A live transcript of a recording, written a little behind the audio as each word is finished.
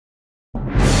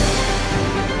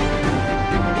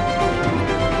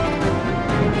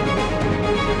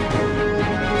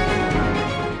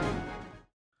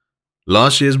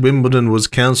Last year's Wimbledon was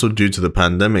cancelled due to the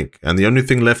pandemic, and the only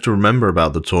thing left to remember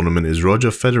about the tournament is Roger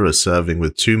Federer serving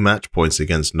with 2 match points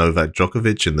against Novak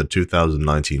Djokovic in the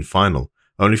 2019 final,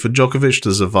 only for Djokovic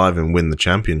to survive and win the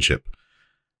championship.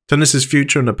 Tennis's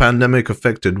future in a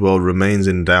pandemic-affected world remains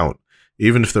in doubt,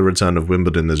 even if the return of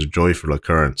Wimbledon is a joyful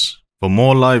occurrence. For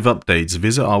more live updates,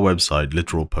 visit our website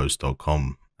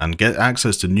literalpost.com and get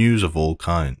access to news of all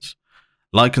kinds.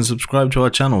 Like and subscribe to our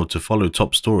channel to follow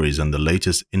top stories and the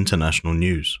latest international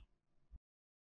news.